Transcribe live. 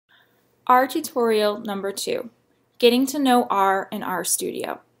R tutorial number 2, Getting to Know R and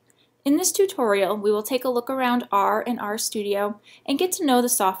RStudio. In this tutorial, we will take a look around R and RStudio and get to know the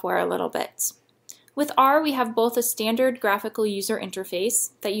software a little bit. With R, we have both a standard graphical user interface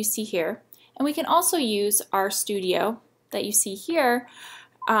that you see here, and we can also use RStudio that you see here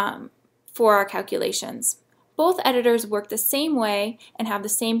for our calculations. Both editors work the same way and have the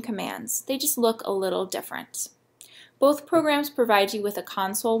same commands. They just look a little different. Both programs provide you with a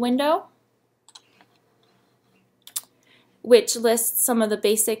console window, which lists some of the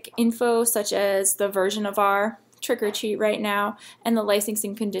basic info such as the version of R, trick or treat right now, and the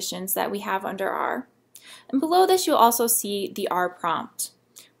licensing conditions that we have under R. And below this you'll also see the R prompt,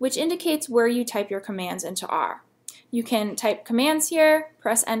 which indicates where you type your commands into R. You can type commands here,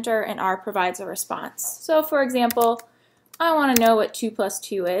 press enter, and R provides a response. So for example, I want to know what 2 plus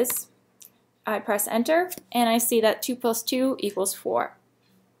 2 is. I press enter, and I see that 2 plus 2 equals 4.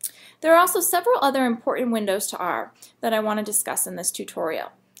 There are also several other important windows to R that I want to discuss in this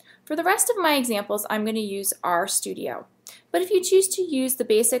tutorial. For the rest of my examples, I'm going to use RStudio. But if you choose to use the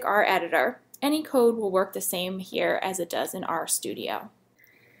basic R editor, any code will work the same here as it does in RStudio.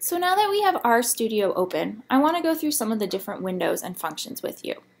 So now that we have RStudio open, I want to go through some of the different windows and functions with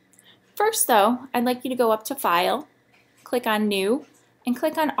you. First though, I'd like you to go up to File, click on New, and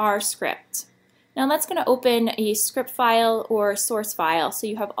click on R Script. Now that's going to open a script file or source file, so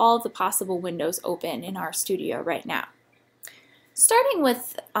you have all of the possible windows open in RStudio right now. Starting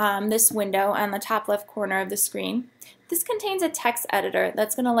with this window on the top left corner of the screen, this contains a text editor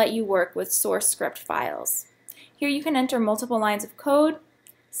that's going to let you work with source script files. Here you can enter multiple lines of code,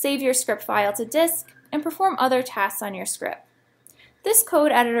 save your script file to disk, and perform other tasks on your script. This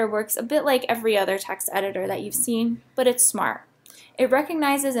code editor works a bit like every other text editor that you've seen, but it's smart. It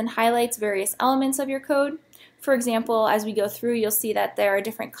recognizes and highlights various elements of your code. For example, as we go through, you'll see that there are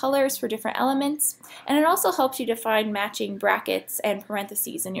different colors for different elements, and it also helps you define matching brackets and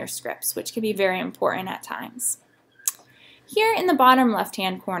parentheses in your scripts, which can be very important at times. Here in the bottom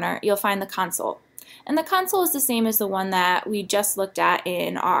left-hand corner, you'll find the console. And the console is the same as the one that we just looked at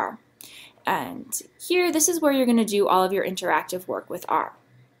in R. And here, this is where you're going to do all of your interactive work with R.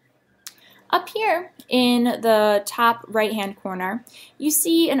 Up here in the top right-hand corner, you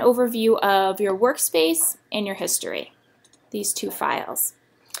see an overview of your workspace and your history, these two files.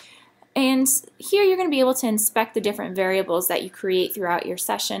 And here you're going to be able to inspect the different variables that you create throughout your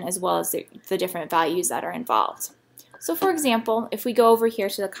session as well as the different values that are involved. So for example, if we go over here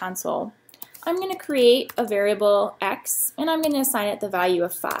to the console, I'm going to create a variable x and I'm going to assign it the value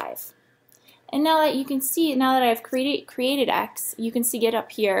of 5. And now that you can see, now that I've created x, you can see it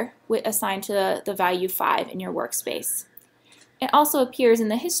up here assigned to the value 5 in your workspace. It also appears in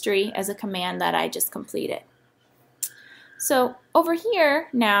the history as a command that I just completed. So over here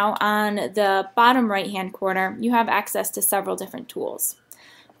now on the bottom right hand corner, you have access to several different tools.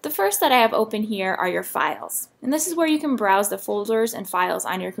 The first that I have open here are your files. And this is where you can browse the folders and files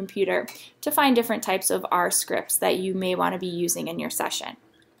on your computer to find different types of R scripts that you may want to be using in your session.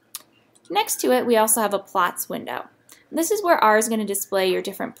 Next to it, we also have a plots window. This is where R is going to display your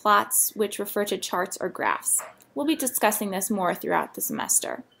different plots, which refer to charts or graphs. We'll be discussing this more throughout the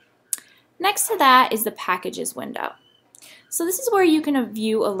semester. Next to that is the packages window. So this is where you can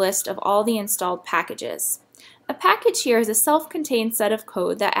view a list of all the installed packages. A package here is a self-contained set of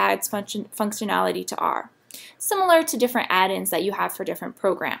code that adds functionality to R, similar to different add-ins that you have for different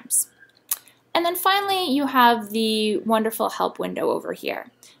programs. And then finally, you have the wonderful help window over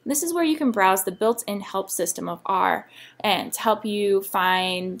here. This is where you can browse the built-in help system of R and help you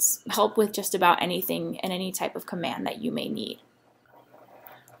find help with just about anything and any type of command that you may need.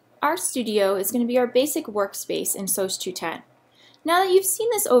 RStudio is going to be our basic workspace in SOS 210. Now that you've seen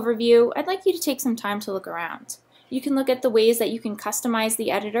this overview, I'd like you to take some time to look around. You can look at the ways that you can customize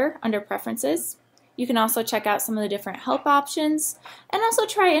the editor under Preferences. You can also check out some of the different help options and also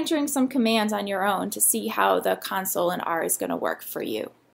try entering some commands on your own to see how the console in R is going to work for you.